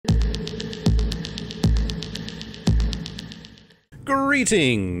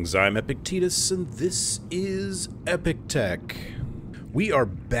Greetings, I'm Epictetus, and this is Epic Tech. We are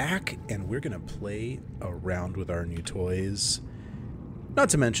back, and we're going to play around with our new toys. Not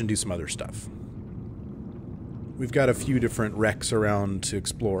to mention do some other stuff. We've got a few different wrecks around to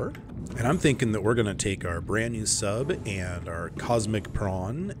explore, and I'm thinking that we're going to take our brand new sub and our cosmic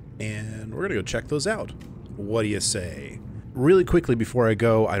prawn, and we're going to go check those out. What do you say? Really quickly before I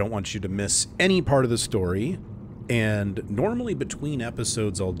go, I don't want you to miss any part of the story. And normally between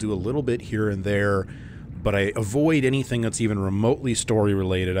episodes, I'll do a little bit here and there, but I avoid anything that's even remotely story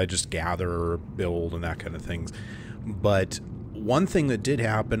related. I just gather or build and that kind of things. But one thing that did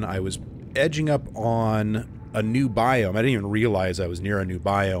happen, I was edging up on a new biome. I didn't even realize I was near a new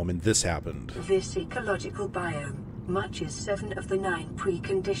biome, and this happened. This ecological biome matches 7 of the 9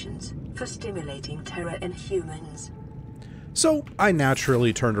 preconditions for stimulating terror in humans. So I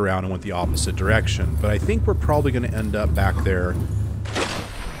naturally turned around and went the opposite direction, but I think we're probably going to end up back there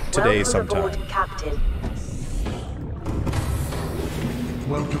today sometime. Welcome aboard, Captain.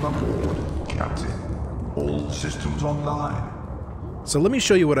 Welcome aboard, Captain. All systems online. So let me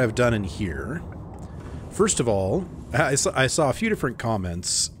show you what I've done in here. First of all, I saw a few different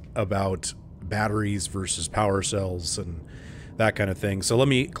comments about batteries versus power cells and that kind of thing. So let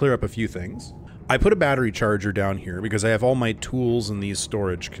me clear up a few things. I put a battery charger down here because I have all my tools in these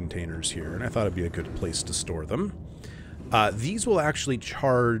storage containers here, and I thought it'd be a good place to store them. These will actually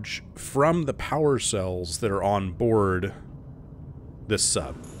charge from the power cells that are on board this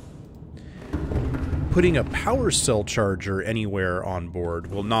sub. Putting a power cell charger anywhere on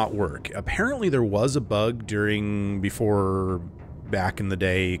board will not work. Apparently there was a bug before back in the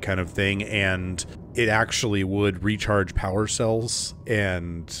day kind of thing, and it actually would recharge power cells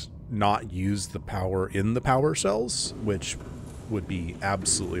and not use the power in the power cells, which would be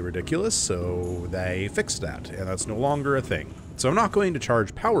absolutely ridiculous, so they fixed that, and that's no longer a thing. So I'm not going to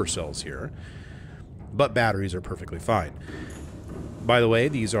charge power cells here, but batteries are perfectly fine. By the way,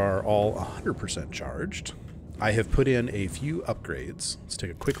 these are all 100% charged. I have put in a few upgrades. Let's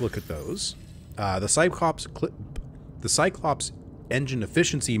take a quick look at those. The Cyclops engine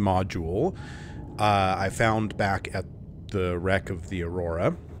efficiency module I found back at the wreck of the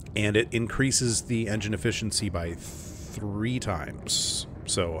Aurora, and it increases the engine efficiency by 3 times.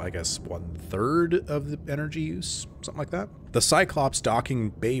 So I guess 1/3 of the energy use, something like that. The Cyclops docking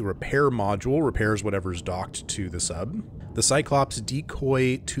bay repair module repairs whatever's docked to the sub. The Cyclops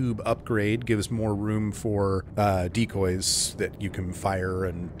decoy tube upgrade gives more room for decoys that you can fire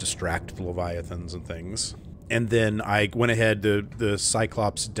and distract the Leviathans and things. And then I went ahead, the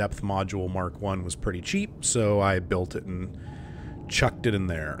Cyclops depth module Mark 1 was pretty cheap, so I built it and chucked it in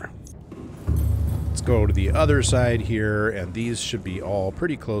there. Let's go to the other side here, and these should be all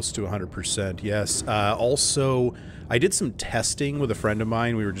pretty close to 100%. Yes. Also, I did some testing with a friend of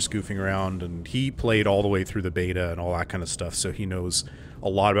mine. We were just goofing around, and he played all the way through the beta and all that kind of stuff, so he knows a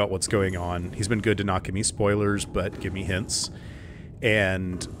lot about what's going on. He's been good to not give me spoilers, but give me hints.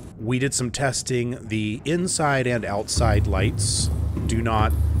 And we did some testing. The inside and outside lights do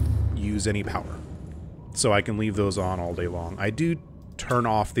not use any power, so I can leave those on all day long. I do turn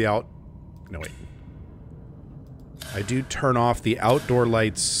off the I do turn off the outdoor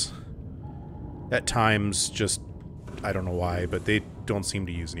lights at times, just, I don't know why, but they don't seem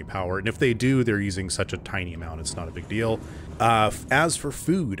to use any power. And if they do, they're using such a tiny amount, it's not a big deal. As for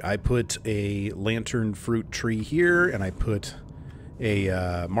food, I put a lantern fruit tree here, and I put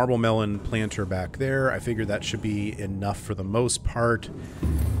a marble melon planter back there. I figured that should be enough for the most part.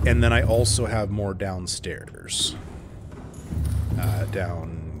 And then I also have more downstairs.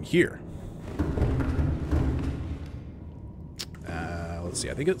 Down here. Let's see,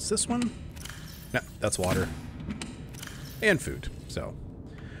 I think it's this one. No, that's water. And food. So,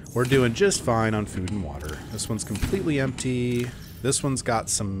 we're doing just fine on food and water. This one's completely empty. This one's got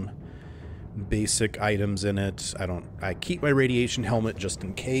some basic items in it. I keep my radiation helmet just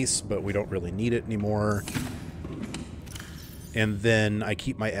in case, but we don't really need it anymore. And then I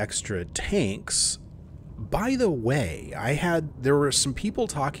keep my extra tanks. By the way, there were some people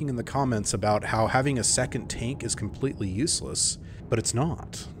talking in the comments about how having a second tank is completely useless, but it's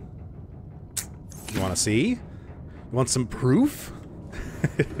not. You want to see? You want some proof?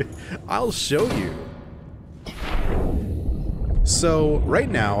 I'll show you. So right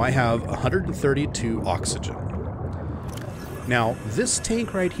now I have 132 oxygen. Now this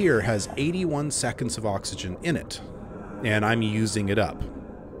tank right here has 81 seconds of oxygen in it, and I'm using it up.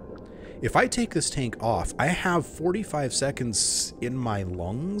 If I take this tank off, I have 45 seconds in my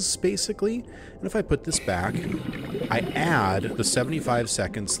lungs, basically. And if I put this back, I add the 75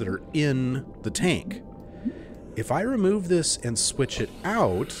 seconds that are in the tank. If I remove this and switch it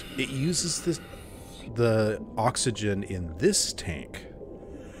out, it uses the oxygen in this tank.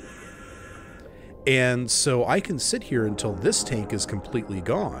 And so I can sit here until this tank is completely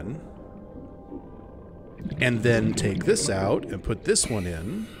gone, and then take this out and put this one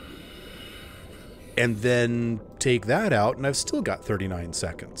in, and then take that out, and I've still got 39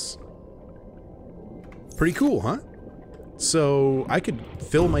 seconds. Pretty cool, huh? So I could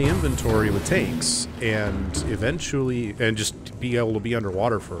fill my inventory with tanks and eventually, and just be able to be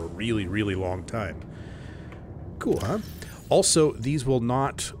underwater for a really, really long time. Cool, huh? Also, these will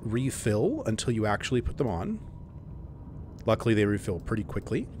not refill until you actually put them on. Luckily, they refill pretty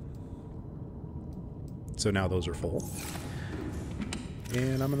quickly. So now those are full.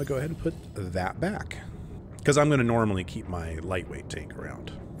 And I'm going to go ahead and put that back, because I'm going to normally keep my lightweight tank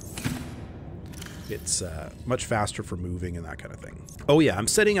around. It's much faster for moving and that kind of thing. Oh yeah, I'm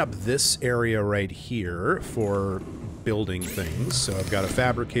setting up this area right here for building things. So I've got a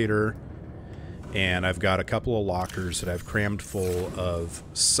fabricator, and I've got a couple of lockers that I've crammed full of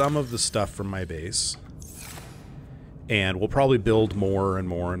some of the stuff from my base. And we'll probably build more and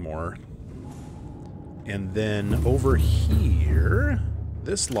more and more. And then over here,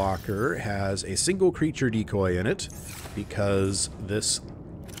 this locker has a single creature decoy in it, because this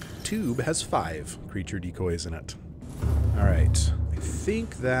tube has 5 creature decoys in it. Alright, I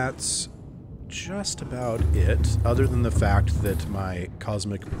think that's just about it, other than the fact that my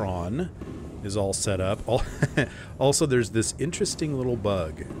cosmic prawn is all set up. Also, there's this interesting little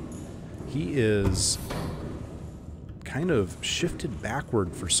bug. He is kind of shifted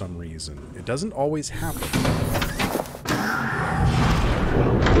backward for some reason. It doesn't always happen.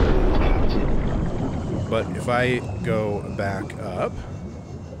 But if I go back up,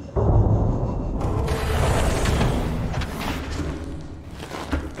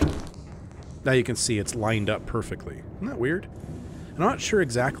 now you can see it's lined up perfectly. Isn't that weird? I'm not sure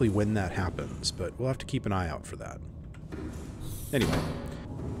exactly when that happens, but we'll have to keep an eye out for that. Anyway,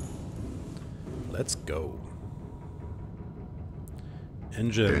 let's go.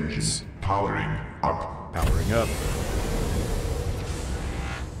 Engines. Powering up. Powering up.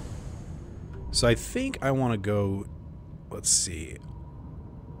 So I think I want to go, let's see.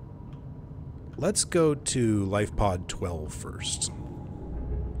 Let's go to lifepod 12 first.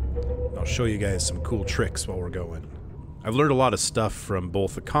 I'll show you guys some cool tricks while we're going. I've learned a lot of stuff from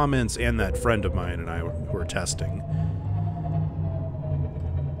both the comments and that friend of mine and I who were testing.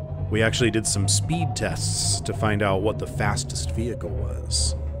 We actually did some speed tests to find out what the fastest vehicle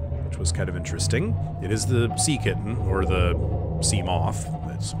was, which was kind of interesting. It is the sea kitten, or the sea moth,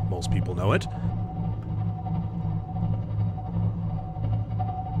 as most people know it.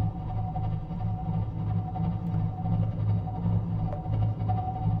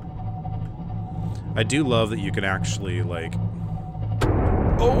 I do love that you can actually, like...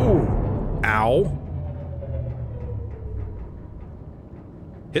 Oh! Ow!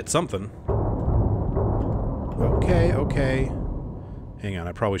 Hit something. Okay, okay. Hang on,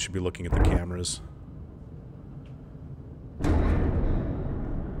 I probably should be looking at the cameras.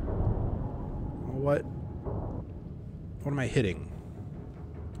 What am I hitting?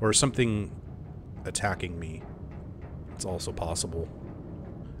 Or is something attacking me? It's also possible.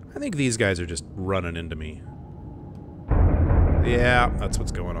 I think these guys are just running into me. Yeah, that's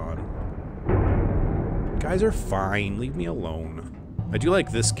what's going on. Guys are fine. Leave me alone. I do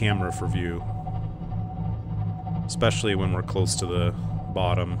like this camera for view. Especially when we're close to the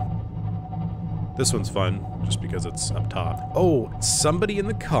bottom. This one's fun, just because it's up top. Oh, somebody in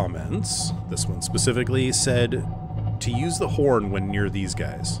the comments, this one specifically, said to use the horn when near these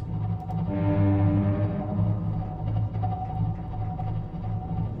guys.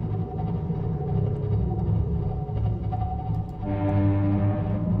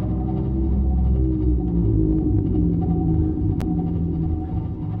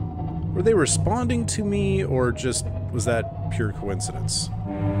 Were they responding to me, or just was that pure coincidence?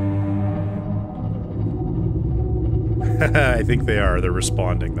 I think they are. They're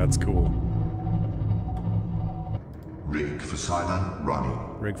responding. That's cool. Rig for silent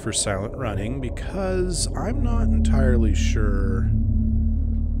running. Rig for silent running, because I'm not entirely sure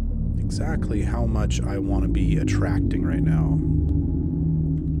exactly how much I want to be attracting right now.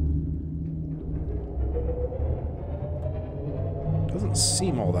 Doesn't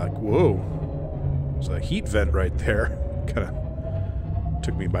seem all that... Whoa. There's a heat vent right there. Kind of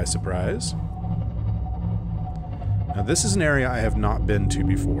took me by surprise. Now this is an area I have not been to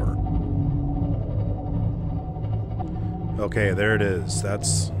before. Okay, there it is.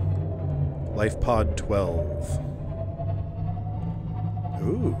 That's lifepod 12.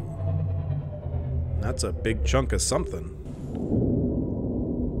 Ooh. That's a big chunk of something.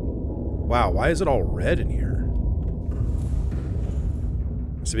 Wow, why is it all red in here?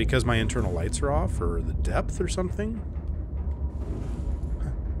 Is it because my internal lights are off, or the depth or something?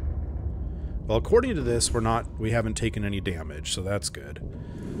 Well, according to this, we haven't taken any damage, so that's good.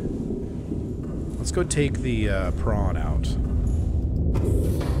 Let's go take the prawn out.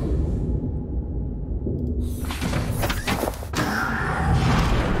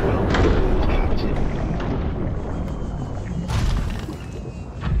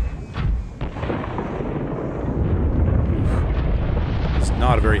 It's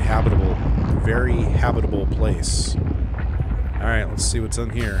not a very habitable place. All right, let's see what's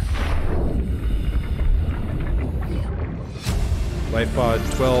in here.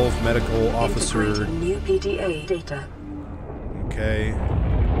 Lifepod 12, medical officer. New PDA data. Okay.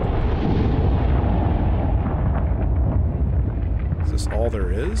 Is this all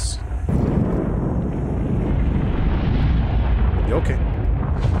there is? Okay.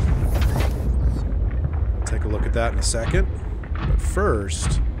 Take a look at that in a second. But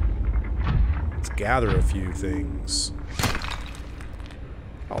first, let's gather a few things.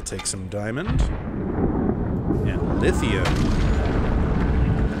 I'll take some diamond and lithium.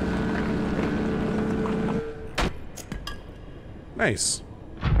 Nice.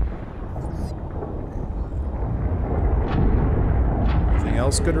 Anything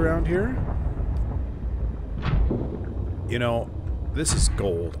else good around here? You know, this is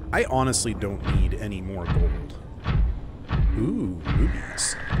gold. I honestly don't need any more gold. Ooh,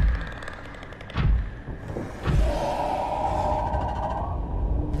 rubies.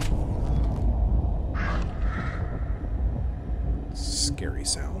 Scary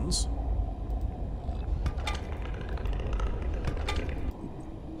sounds.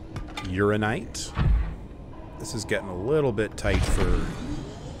 Uranite. This is getting a little bit tight for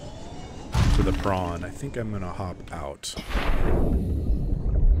the prawn. I think I'm gonna hop out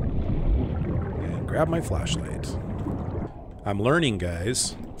and grab my flashlight. I'm learning,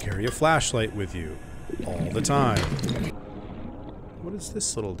 guys. Carry a flashlight with you all the time. What is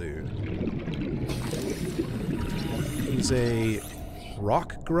this little dude? He's a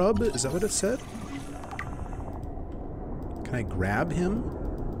rock grub? Is that what it said? Can I grab him?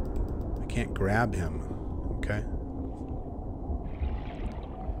 Can't grab him. Okay.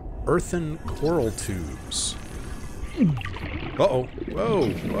 Earthen coral tubes. Uh-oh. Whoa,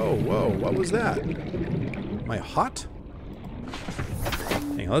 whoa, whoa. What was that? Am I hot?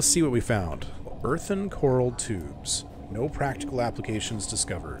 Hang on, let's see what we found. Earthen coral tubes. No practical applications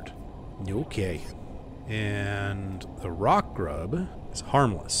discovered. Okay. And the rock grub is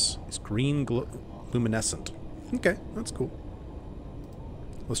harmless. It's green luminescent. Okay, that's cool.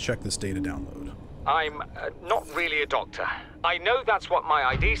 Let's check this data download. I'm not really a doctor. I know that's what my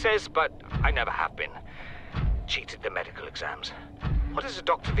ID says, but I never have been. Cheated the medical exams. What does a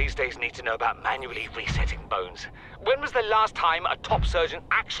doctor these days need to know about manually resetting bones? When was the last time a top surgeon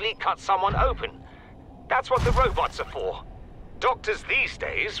actually cut someone open? That's what the robots are for. Doctors these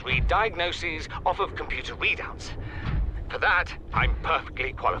days read diagnoses off of computer readouts. For that, I'm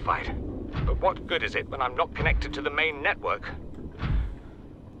perfectly qualified. But what good is it when I'm not connected to the main network?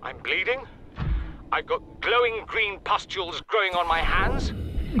 I'm bleeding. I've got glowing green pustules growing on my hands.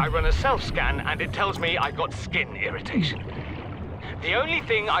 I run a self-scan and it tells me I've got skin irritation. The only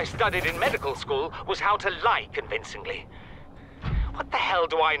thing I studied in medical school was how to lie convincingly. What the hell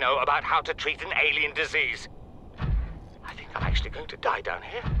do I know about how to treat an alien disease? I think I'm actually going to die down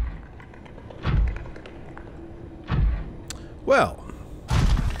here. Well,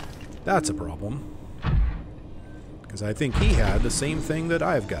 that's a problem. Because I think he had the same thing that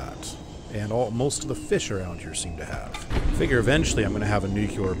I've got. And most of the fish around here seem to have. Figure eventually I'm going to have a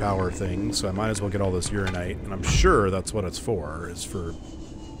nuclear power thing, so I might as well get all this uranite. And I'm sure that's what it's for, is for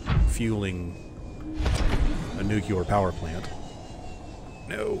fueling a nuclear power plant.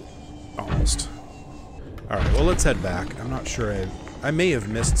 No. Almost. Alright, well let's head back. I'm not sure I may have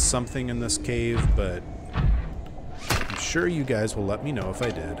missed something in this cave, but I'm sure you guys will let me know if I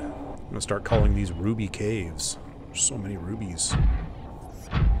did. I'm going to start calling these ruby caves. There's so many rubies.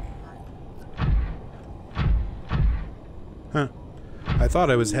 Huh. I thought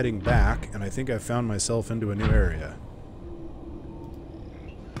I was heading back, and I think I found myself into a new area.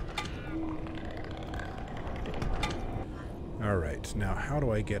 Alright, now how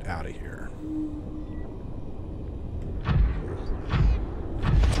do I get out of here?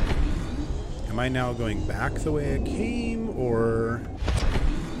 Am I now going back the way I came, or...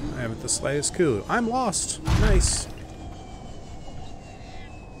 I haven't the slightest clue. I'm lost! Nice!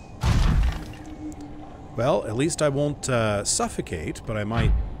 Well, at least I won't suffocate, but I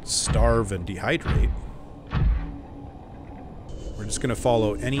might starve and dehydrate. We're just going to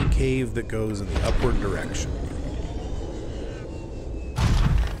follow any cave that goes in the upward direction.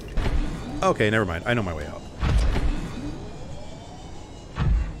 Okay, never mind. I know my way out.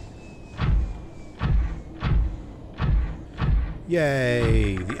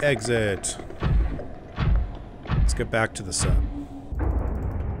 Yay! The exit! Let's get back to the sub.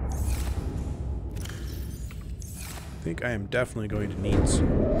 I think I am definitely going to need some...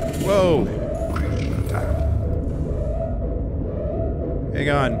 Whoa! Hang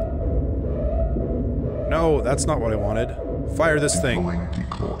on. No, that's not what I wanted. Fire this thing.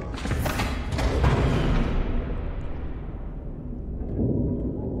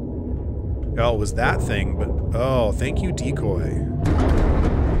 Oh, it was that thing, but... Oh, thank you, decoy.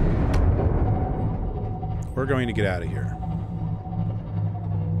 We're going to get out of here.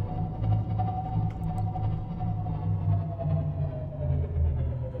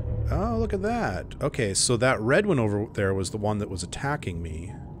 Oh, look at that. Okay, so that red one over there was the one that was attacking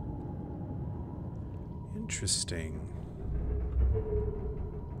me. Interesting.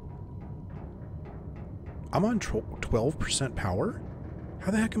 I'm on 12% power?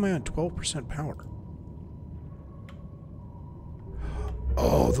 How the heck am I on 12% power?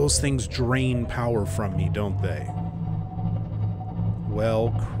 Oh, those things drain power from me, don't they?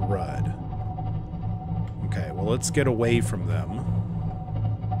 Well, crud. Okay, well, let's get away from them.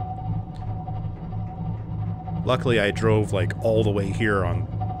 Luckily, I drove, like, all the way here on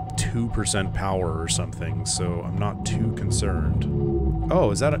 2% power or something, so I'm not too concerned.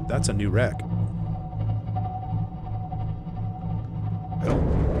 Oh, is that that's a new wreck. Oh,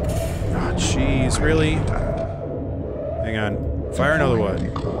 jeez, really? Hang on. Fire another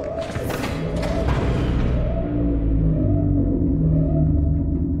one.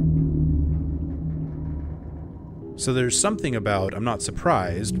 So there's something about, I'm not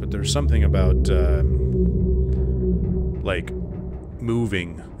surprised, but there's something about, like,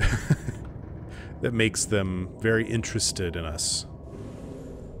 moving that makes them very interested in us.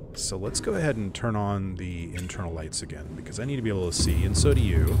 So let's go ahead and turn on the internal lights again, because I need to be able to see, and so do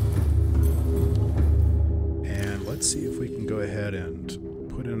you. And let's see if we can go ahead and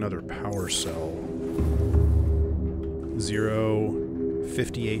put in another power cell. 0,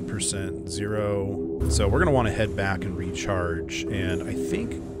 58%, 0. So we're going to want to head back and recharge, and I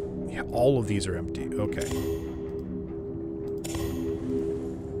think yeah, all of these are empty. Okay.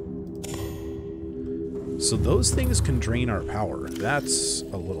 So those things can drain our power. That's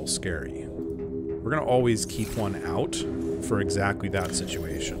a little scary. We're going to always keep one out for exactly that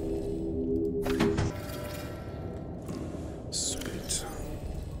situation. Sweet.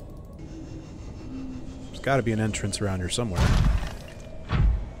 There's got to be an entrance around here somewhere.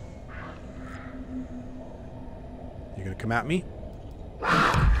 You going to come at me?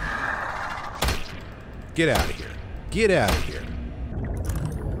 Get out of here. Get out of here.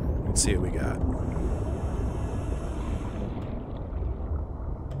 Let's see what we got.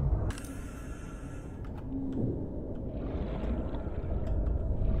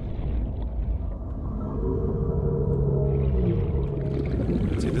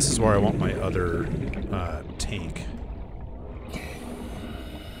 This is where I want my other tank.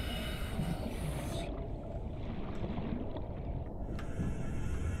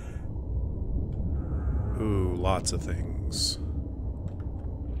 Ooh, lots of things.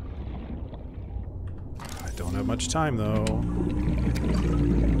 I don't have much time, though.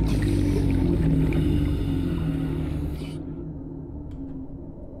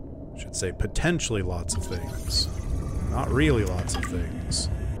 Should say potentially lots of things. Not really lots of things.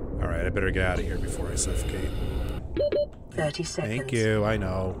 Alright, I better get out of here before I suffocate. 30 seconds. Thank you, I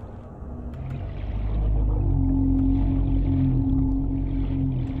know.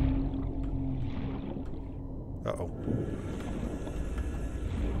 Uh-oh.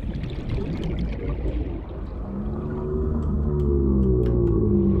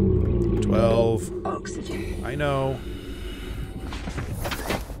 Oxygen. I know.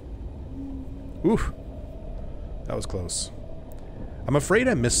 Oof. That was close. I'm afraid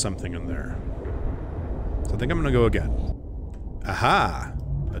I missed something in there. So I think I'm gonna go again. Aha!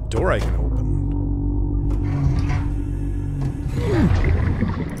 A door I can open.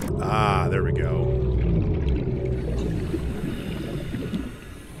 Ah, there we go.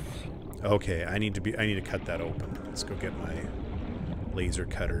 Okay, I need to cut that open. Let's go get my laser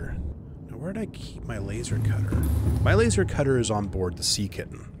cutter. Now, where did I keep my laser cutter? My laser cutter is on board the Sea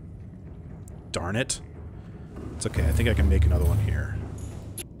Kitten. Darn it. It's okay, I think I can make another one here.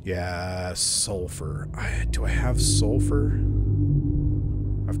 Yeah, sulfur. Do I have sulfur?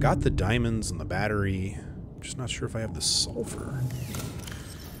 I've got the diamonds and the battery. I'm just not sure if I have the sulfur.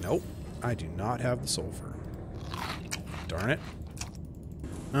 Nope, I do not have the sulfur. Darn it.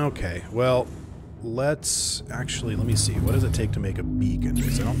 Okay, well, let's actually, let me see. What does it take to make a beacon?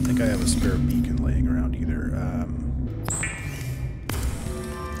 Because I don't think I have a spare beacon laying around either.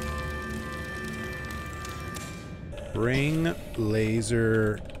 Bring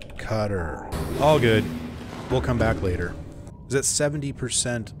laser cutter. All good. We'll come back later. Is that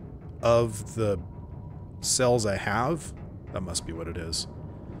 70% of the cells I have? That must be what it is.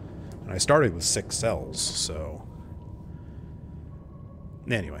 And I started with 6 cells, so...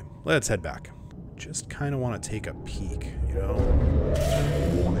 Anyway, let's head back. Just kind of want to take a peek, you know?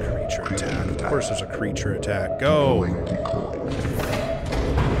 Creature attack. Of course there's a creature attack. Go!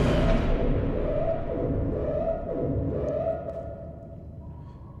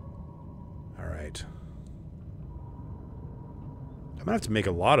 Alright. I'm gonna have to make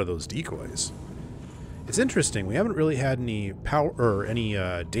a lot of those decoys. It's interesting, we haven't really had any power or any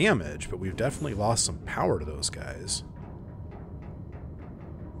damage, but we've definitely lost some power to those guys.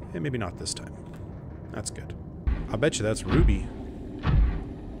 Yeah, maybe not this time. That's good. I bet you that's ruby.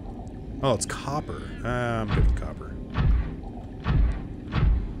 Oh, it's copper. I'm good with copper.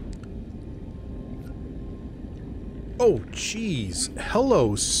 Oh, jeez.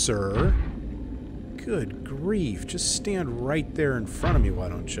 Hello, sir. Good grief. Just stand right there in front of me, why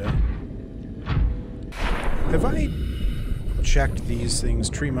don't you? Have I checked these things?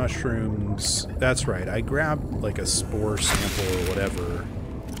 Tree mushrooms. That's right. I grabbed like a spore sample or whatever.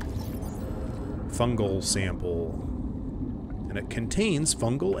 Fungal sample. And it contains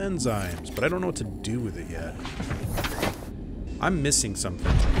fungal enzymes, but I don't know what to do with it yet. I'm missing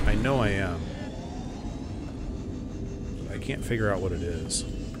something. I know I am. I can't figure out what it is.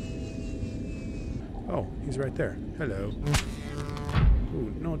 Oh, he's right there. Hello.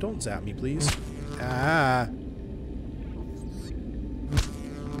 Ooh, no, don't zap me, please. Ah!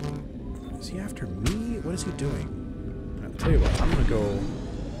 Is he after me? What is he doing? I'll tell you what, I'm gonna go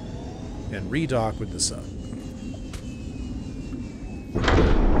and redock with the sub.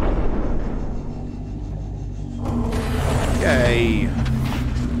 Yay!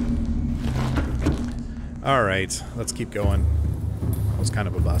 Alright, let's keep going. That was kind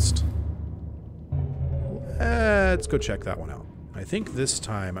of a bust. Let's go check that one out. I think this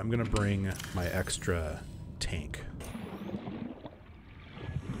time I'm gonna bring my extra tank.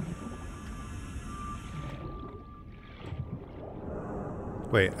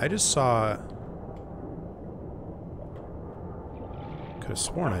 Wait, I just saw... Could have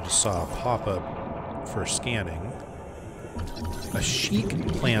sworn I just saw a pop-up for scanning. A chic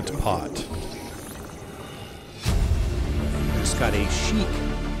plant pot. I just got a chic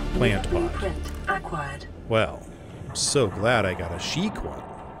plant pot. Acquired. Well, I'm so glad I got a chic one.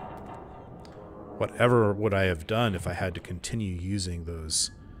 Whatever would I have done if I had to continue using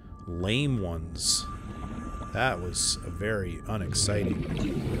those lame ones? That was a very unexciting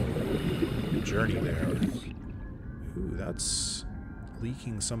journey there. Ooh, that's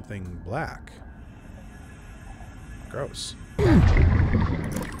leaking something black. Gross.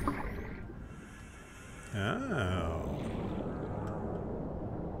 Oh.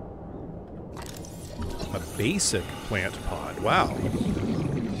 A basic plant pod. Wow.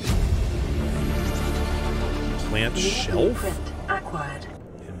 Plant shelf? Acquired.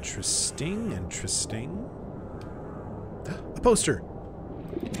 Interesting, interesting. A poster!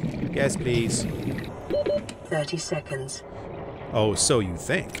 Yes, please. 30 seconds. Oh, so you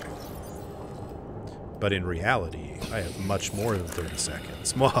think. But in reality, I have much more than 30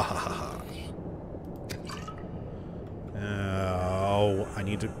 seconds. Oh, I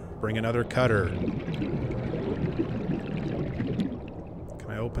need to bring another cutter. Can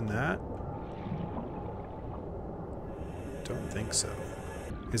I open that? Don't think so.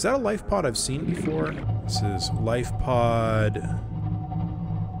 Is that a life pod I've seen before? This is life pod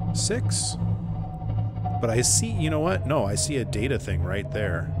 6? But I see, you know what? No, I see a data thing right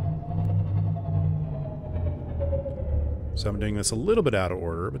there. So I'm doing this a little bit out of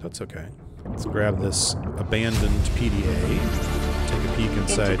order, but that's okay. Let's grab this abandoned PDA. Take a peek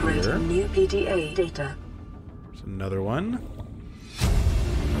inside here. New PDA data. There's another one.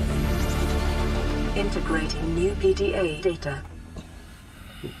 Integrating new PDA data.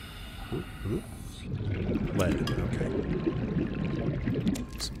 Ooh. Lead, okay.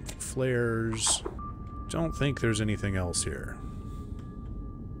 Some flares. Don't think there's anything else here.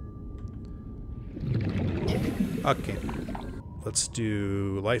 Okay. Let's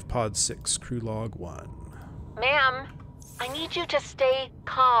do Life Pod 6, Crew Log 1. Ma'am, I need you to stay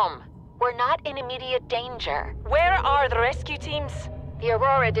calm. We're not in immediate danger. Where are the rescue teams? The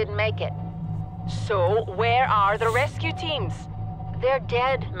Aurora didn't make it. So, where are the rescue teams? They're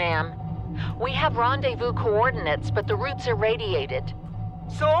dead, ma'am. We have rendezvous coordinates, but the routes are radiated.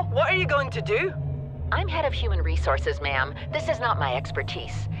 So, what are you going to do? I'm head of human resources, ma'am. This is not my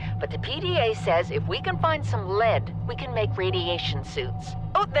expertise. But the PDA says if we can find some lead, we can make radiation suits.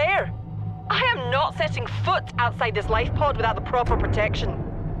 Out there! I am not setting foot outside this life pod without the proper protection.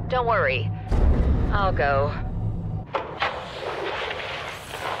 Don't worry. I'll go.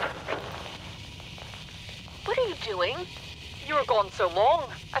 What are you doing? You were gone so long.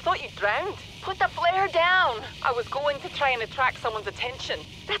 I thought you'd drowned. Put the flare down! I was going to try and attract someone's attention.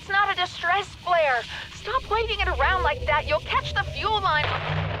 That's not a distress flare! Stop waving it around like that. You'll catch the fuel line.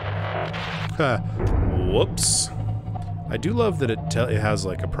 Whoops. I do love that it has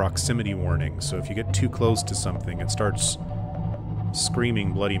like a proximity warning, so if you get too close to something, it starts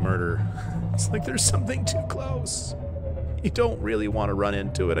screaming bloody murder. It's like there's something too close. You don't really want to run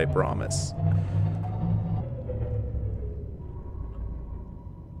into it, I promise.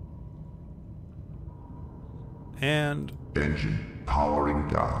 And Engine powering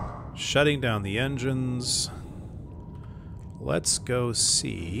down. shutting down the engines. Let's go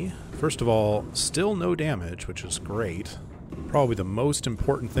see. First of all, still no damage, which is great. Probably the most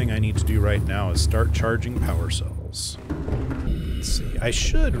important thing I need to do right now is start charging power cells. Let's see. I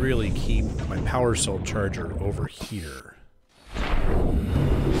should really keep my power cell charger over here.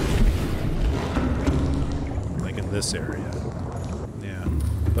 Like in this area. Yeah.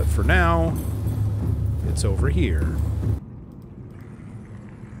 But for now, it's over here.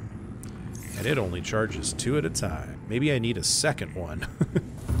 And it only charges 2 at a time. Maybe I need a second one.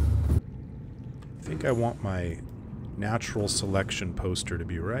 I think I want my natural selection poster to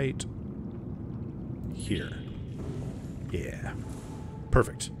be right here. Yeah.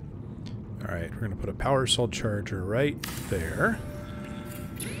 Perfect. Alright, we're going to put a power cell charger right there.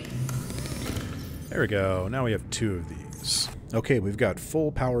 There we go. Now we have 2 of these. Okay, we've got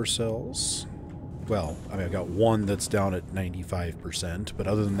full power cells. Well, I mean, I've got one that's down at 95%, but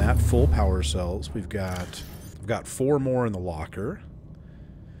other than that, full power cells. I've got 4 more in the locker.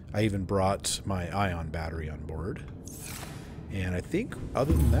 I even brought my ion battery on board. And I think,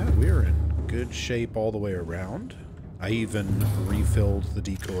 other than that, we're in good shape all the way around. I even refilled the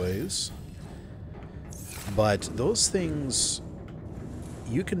decoys. But those things,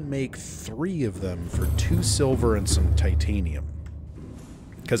 you can make 3 of them for 2 silver and some titanium.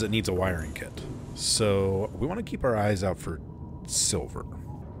 Because it needs a wiring kit. So we want to keep our eyes out for silver.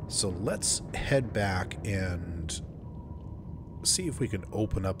 So let's head back and see if we can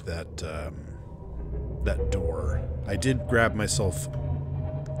open up that that door. I did grab myself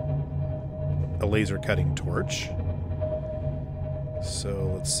a laser cutting torch.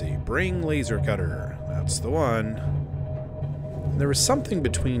 So let's see. Bring laser cutter. That's the one. And there was something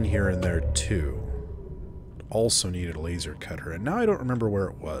between here and there too. Also needed a laser cutter, and now I don't remember where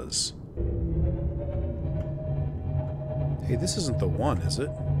it was. Hey, this isn't the one, is it?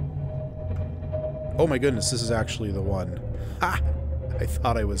 Oh my goodness, this is actually the one. Ha! I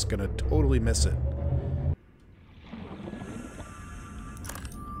thought I was gonna totally miss it.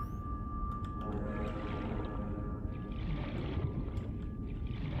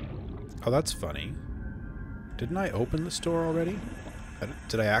 Oh, that's funny. Didn't I open this door already?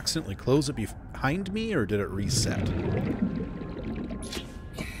 Did I accidentally close it behind me, or did it reset?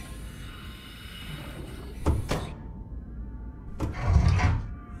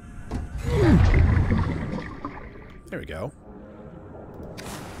 There we go.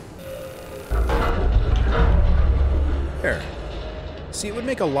 There. See, it would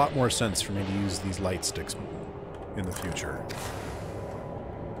make a lot more sense for me to use these light sticks in the future.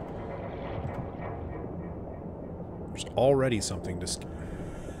 There's already something to...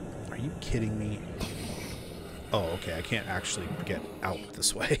 Are you kidding me? Oh, okay, I can't actually get out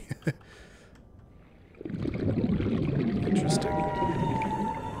this way. Interesting.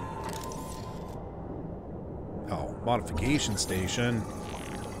 Oh, modification station.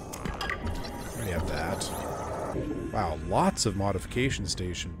 I already have that. Wow, lots of modification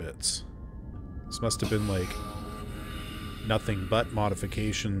station bits. This must have been like nothing but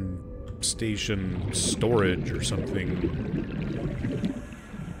modification station storage or something.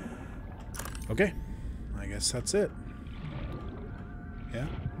 Okay, I guess that's it. Yeah.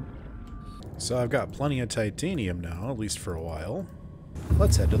 So I've got plenty of titanium now, at least for a while.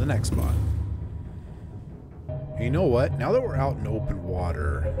 Let's head to the next spot. You know what? Now that we're out in open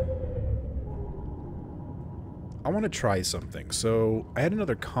water, I want to try something. So I had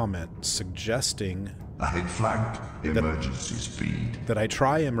another comment suggesting Ahead flagged. Emergency speed. that I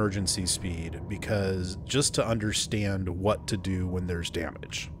try emergency speed, because just to understand what to do when there's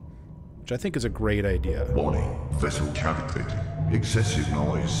damage. which I think is a great idea. Warning, vessel calculated. Excessive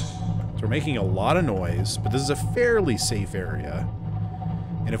noise. So we're making a lot of noise, but this is a fairly safe area.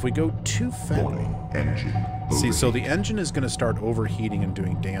 And if we go too fast... Warning, engine. See, so the engine is going to start overheating and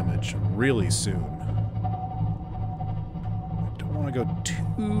doing damage really soon. I don't want to go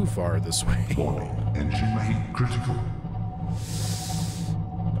too far this way. Warning, engine main critical.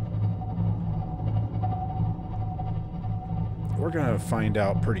 We're going to find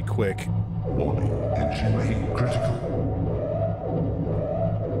out pretty quick. Warning, engine main critical.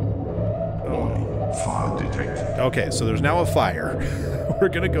 Warning, fire detected. Okay, so there's now a fire. We're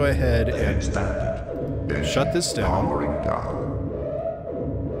going to go ahead and Standard. shut this down. Powering down.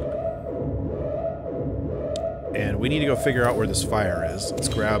 And we need to go figure out where this fire is. Let's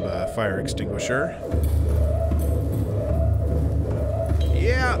grab a fire extinguisher.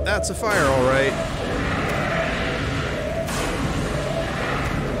 Yeah, that's a fire, all right.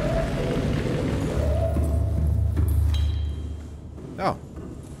 Oh,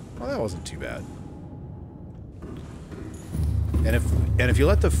 well, that wasn't too bad. And if you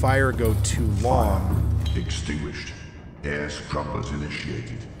let the fire go too long, Extinguished. Air scrubbers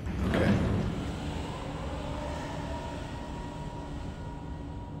initiated. okay.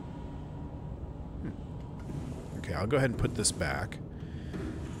 Okay, I'll go ahead and put this back.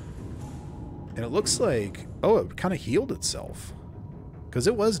 And it looks like, oh, it kind of healed itself. Because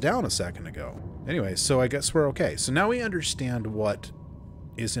it was down a second ago. Anyway, so I guess we're okay. So now we understand what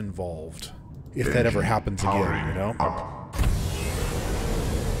is involved. If that ever happens again, you know? Up.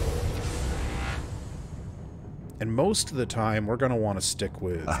 And most of the time, we're going to want to stick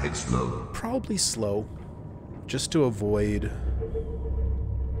with Ahead slow. probably slow. Just to avoid,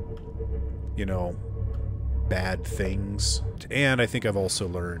 you know, bad things. And I think I've also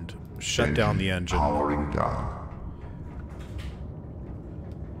learned, shut down the engine. Powering down.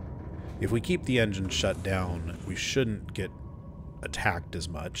 If we keep the engine shut down, we shouldn't get attacked as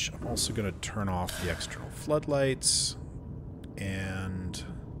much. I'm also going to turn off the external floodlights. And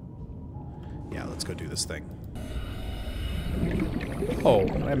yeah, let's go do this thing. Oh,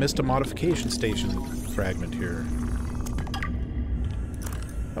 I missed a modification station fragment here.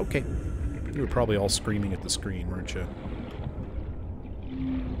 Okay. You were probably all screaming at the screen, weren't you?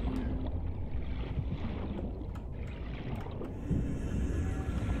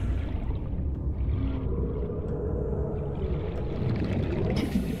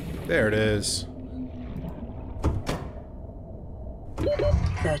 There it is.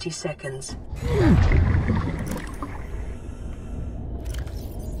 30 seconds.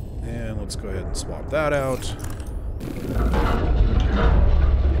 And let's go ahead and swap that out.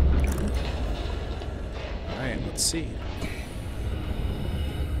 Alright, let's see.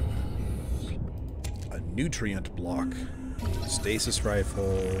 A nutrient block. Stasis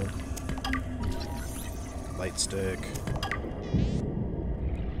rifle. Light stick.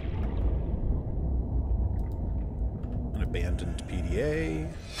 An abandoned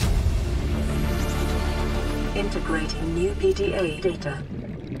PDA. Integrating new PDA data.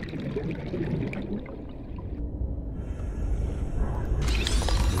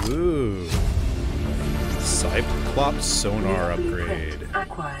 Ooh. Cyclops sonar upgrade.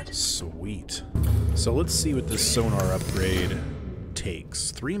 Acquired. Sweet. So let's see what this sonar upgrade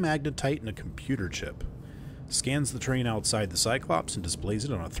takes. 3 magnetite and a computer chip. Scans the terrain outside the Cyclops and displays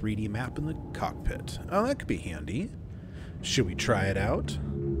it on a 3D map in the cockpit. Oh, that could be handy. Should we try it out?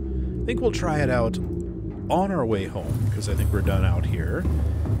 I think we'll try it out on our way home, because I think we're done out here.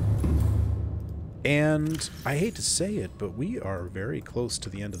 And I hate to say it, but we are very close to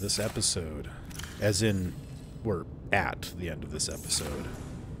the end of this episode. As in, we're at the end of this episode.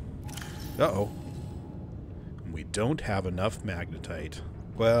 Uh-oh. We don't have enough magnetite.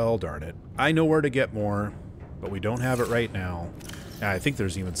 Well, darn it. I know where to get more, but we don't have it right now. I think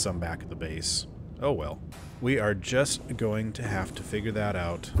there's even some back at the base. Oh well. We are just going to have to figure that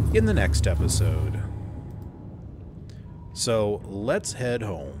out in the next episode. So, let's head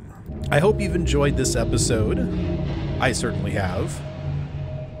home. I hope you've enjoyed this episode. I certainly have.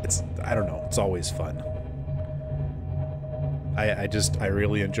 I don't know, it's always fun. I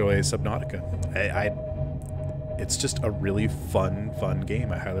really enjoy Subnautica. It's just a really fun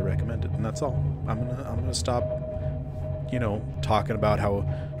game. I highly recommend it, and that's all. I'm gonna stop, you know, talking about how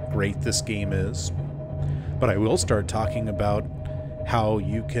great this game is. But I will start talking about how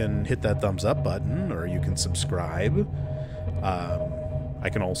you can hit that thumbs up button, or you can subscribe. I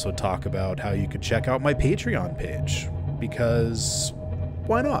can also talk about how you could check out my Patreon page, because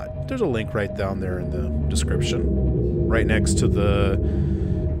why not? There's a link right down there in the description, right next to the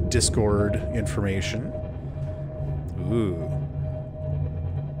Discord information. Ooh.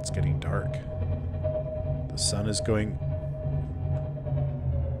 Let's It's getting dark. The sun is going...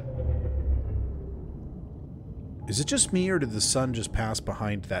 Is it just me, or did the sun just pass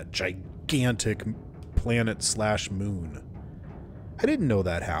behind that gigantic planet/moon? I didn't know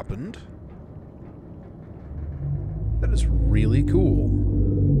that happened. That is really cool.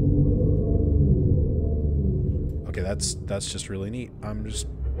 Okay, that's just really neat. I'm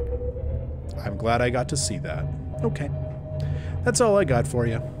glad I got to see that. Okay. That's all I got for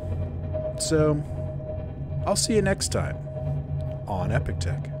you. So, I'll see you next time on Epic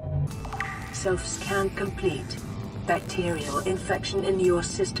Tech. Self-scan complete. Bacterial infection in your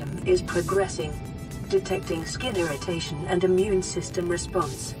system is progressing. Detecting skin irritation and immune system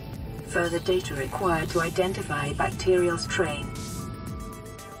response. Further data required to identify bacterial strain.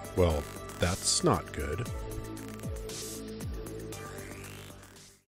 Well, that's not good.